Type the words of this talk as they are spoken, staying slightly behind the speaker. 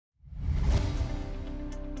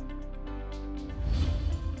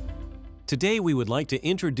Today we would like to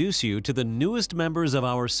introduce you to the newest members of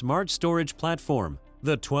our smart storage platform,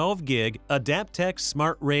 the 12GB Adaptec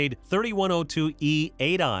SmartRAID 3102E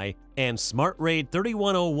 8i and SmartRAID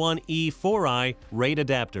 3101E 4i RAID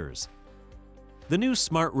adapters. The new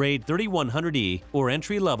SmartRAID 3100E or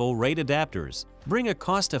entry-level RAID adapters bring a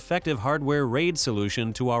cost-effective hardware RAID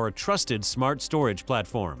solution to our trusted smart storage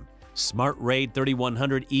platform. SmartRAID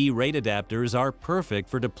 3100E RAID adapters are perfect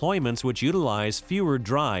for deployments which utilize fewer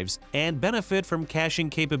drives and benefit from caching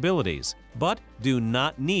capabilities, but do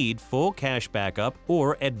not need full cache backup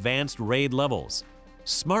or advanced RAID levels.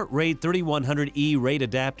 SmartRAID 3100E RAID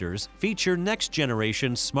adapters feature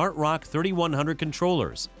next-generation SmartRock 3100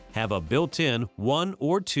 controllers, have a built-in 1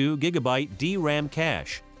 or 2 GB DRAM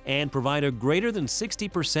cache, and provide a greater than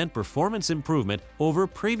 60% performance improvement over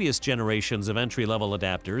previous generations of entry-level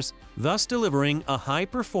adapters, thus delivering a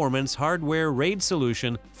high-performance hardware RAID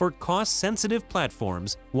solution for cost-sensitive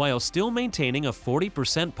platforms while still maintaining a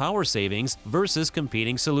 40% power savings versus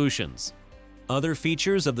competing solutions. Other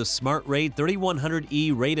features of the SmartRAID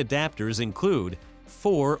 3100E RAID adapters include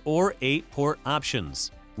 4 or 8 port options,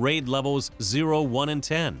 RAID levels 0, 1, and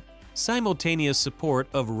 10, simultaneous support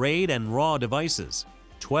of RAID and RAW devices,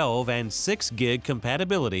 12 and 6 gig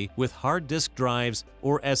compatibility with hard disk drives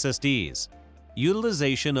or SSDs,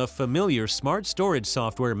 utilization of familiar smart storage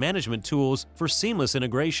software management tools for seamless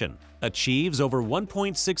integration, achieves over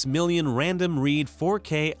 1.6 million random read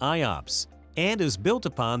 4K IOPS, and is built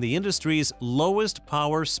upon the industry's lowest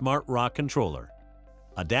power SmartRock controller.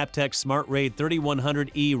 Adaptec SmartRAID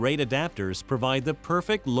 3100E RAID adapters provide the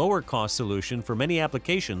perfect lower-cost solution for many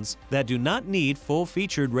applications that do not need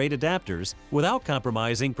full-featured RAID adapters without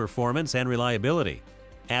compromising performance and reliability.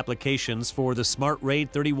 Applications for the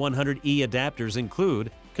SmartRAID 3100E adapters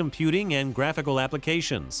include computing and graphical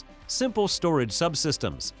applications, simple storage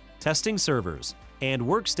subsystems, testing servers, and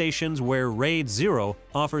workstations where RAID 0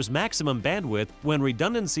 offers maximum bandwidth when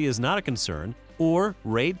redundancy is not a concern, or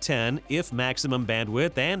RAID 10 if maximum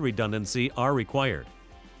bandwidth and redundancy are required.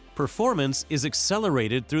 Performance is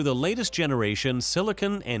accelerated through the latest generation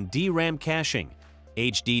silicon and DRAM caching.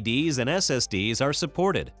 HDDs and SSDs are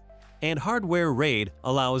supported, and hardware RAID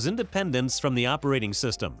allows independence from the operating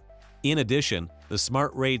system. In addition, the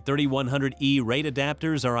SmartRAID 3100E RAID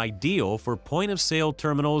adapters are ideal for point-of-sale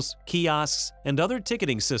terminals, kiosks, and other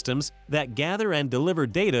ticketing systems that gather and deliver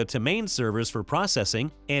data to main servers for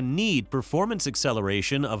processing and need performance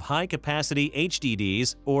acceleration of high-capacity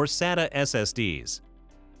HDDs or SATA SSDs.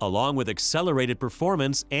 Along with accelerated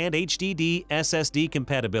performance and HDD SSD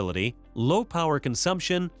compatibility, low power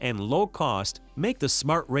consumption and low cost make the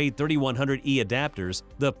SmartRAID 3100E adapters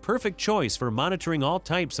the perfect choice for monitoring all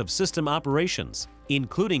types of system operations,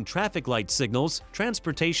 including traffic light signals,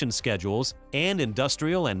 transportation schedules, and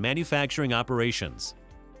industrial and manufacturing operations.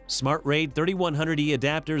 SmartRAID 3100E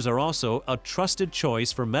adapters are also a trusted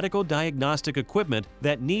choice for medical diagnostic equipment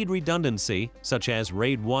that need redundancy, such as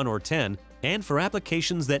RAID 1 or 10, and for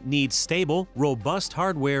applications that need stable, robust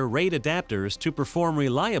hardware RAID adapters to perform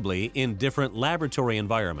reliably in different laboratory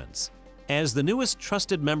environments. As the newest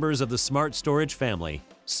trusted members of the smart storage family,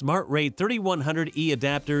 SmartRAID 3100E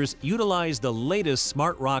adapters utilize the latest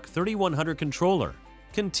SmartRock 3100 controller,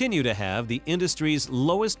 continue to have the industry's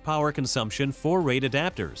lowest power consumption for RAID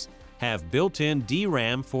adapters, have built-in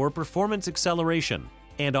DRAM for performance acceleration,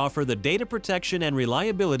 and offer the data protection and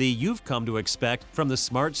reliability you've come to expect from the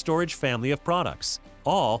smart storage family of products,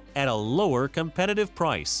 all at a lower competitive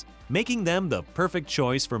price, making them the perfect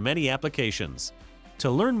choice for many applications.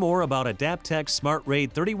 To learn more about Adaptec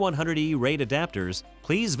SmartRAID 3100E RAID adapters,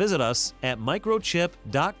 please visit us at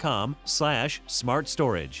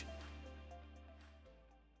microchip.com/smartstorage.